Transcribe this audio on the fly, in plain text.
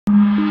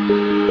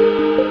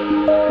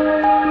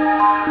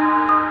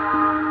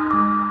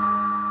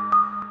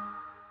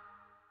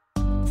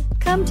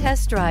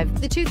test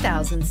drive the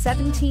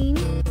 2017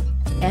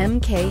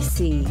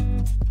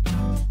 MKC.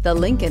 The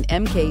Lincoln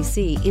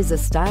MKC is a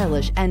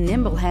stylish and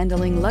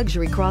nimble-handling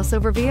luxury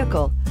crossover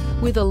vehicle.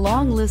 With a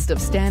long list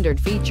of standard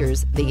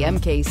features, the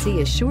MKC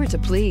is sure to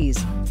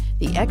please.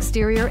 The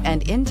exterior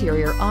and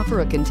interior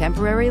offer a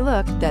contemporary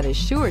look that is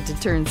sure to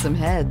turn some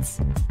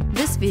heads.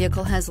 This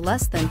vehicle has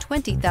less than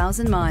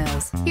 20,000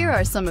 miles. Here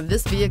are some of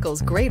this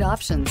vehicle's great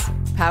options: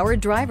 power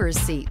driver's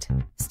seat,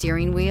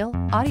 steering wheel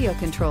audio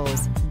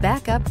controls,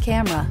 backup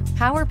camera,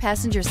 power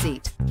passenger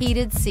seat,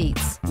 heated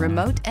seats,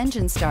 remote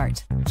engine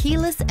start,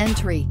 keyless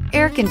entry,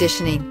 air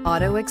conditioning,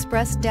 auto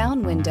express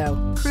down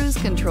window, cruise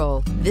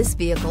control. This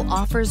vehicle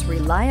offers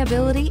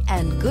reliability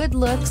and good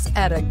looks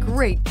at a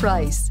great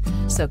price.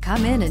 So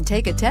come in and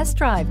take a test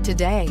drive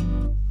today.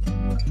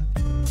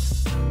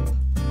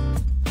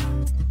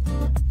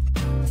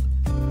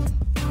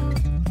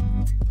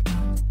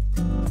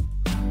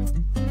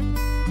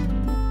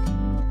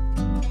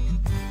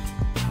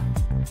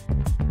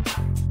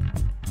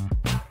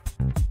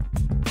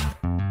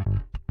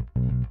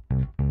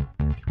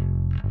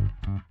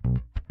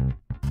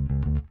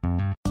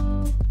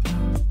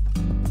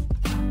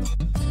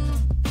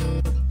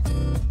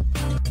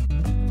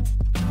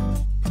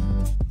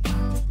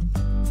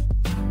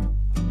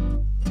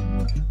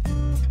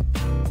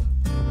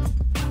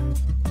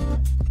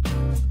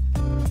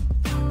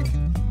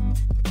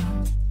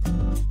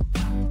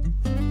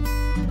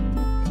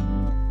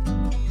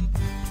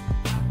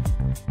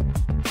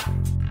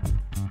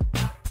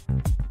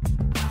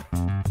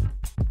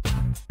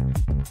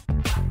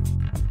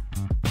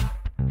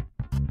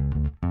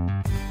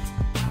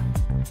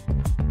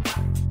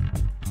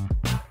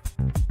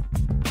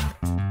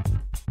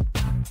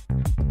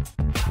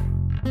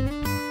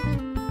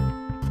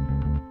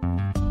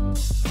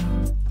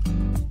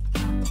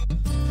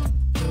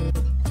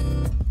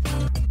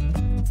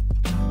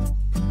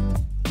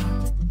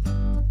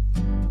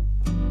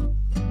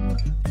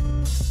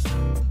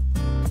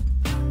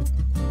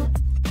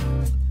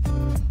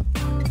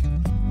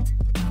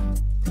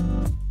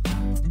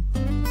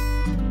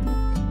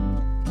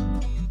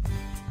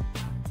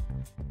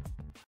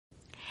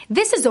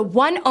 This is a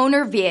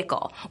one-owner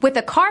vehicle with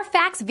a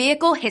Carfax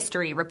Vehicle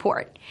History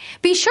Report.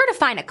 Be sure to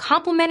find a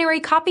complimentary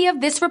copy of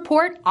this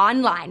report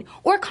online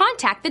or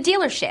contact the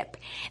dealership.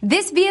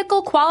 This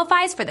vehicle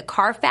qualifies for the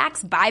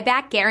Carfax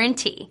Buyback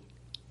Guarantee.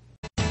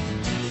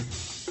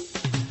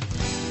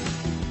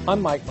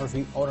 I'm Mike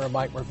Murphy, owner of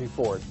Mike Murphy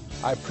Ford.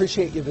 I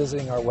appreciate you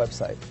visiting our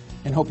website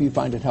and hope you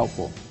find it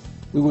helpful.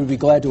 We would be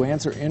glad to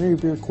answer any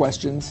of your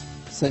questions,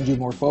 send you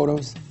more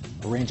photos,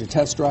 arrange a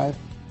test drive,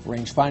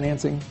 arrange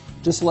financing.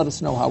 Just let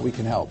us know how we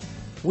can help.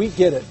 We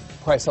get it.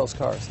 Price sells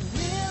cars.